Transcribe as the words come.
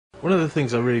One of the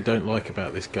things I really don't like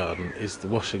about this garden is the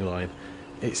washing line.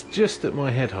 It's just at my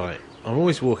head height. I'm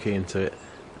always walking into it,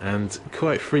 and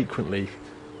quite frequently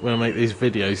when I make these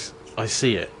videos I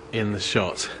see it in the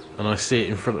shot and I see it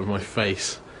in front of my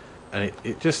face, and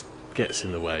it just gets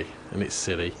in the way, and it's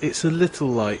silly. It's a little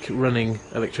like running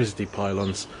electricity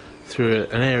pylons through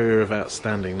an area of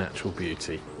outstanding natural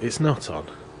beauty. It's not on,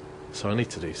 so I need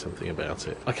to do something about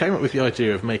it. I came up with the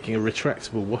idea of making a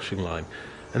retractable washing line,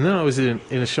 and then I was in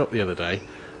a shop the other day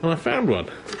and I found one.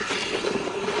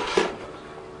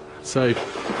 So,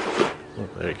 oh,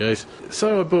 there it goes.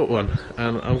 So I bought one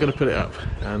and I'm going to put it up,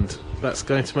 and that's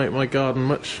going to make my garden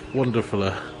much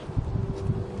wonderfuller.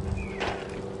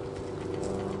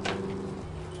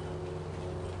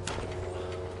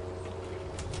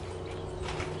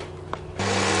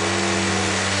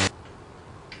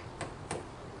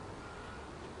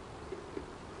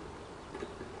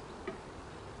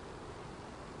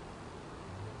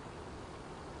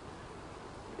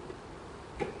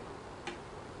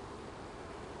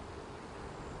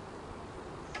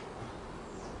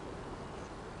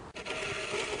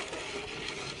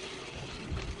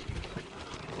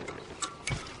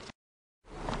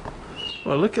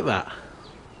 Well, look at that.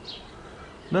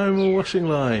 No more washing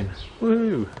line.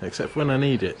 Woohoo! Except when I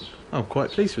need it. I'm quite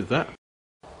pleased with that.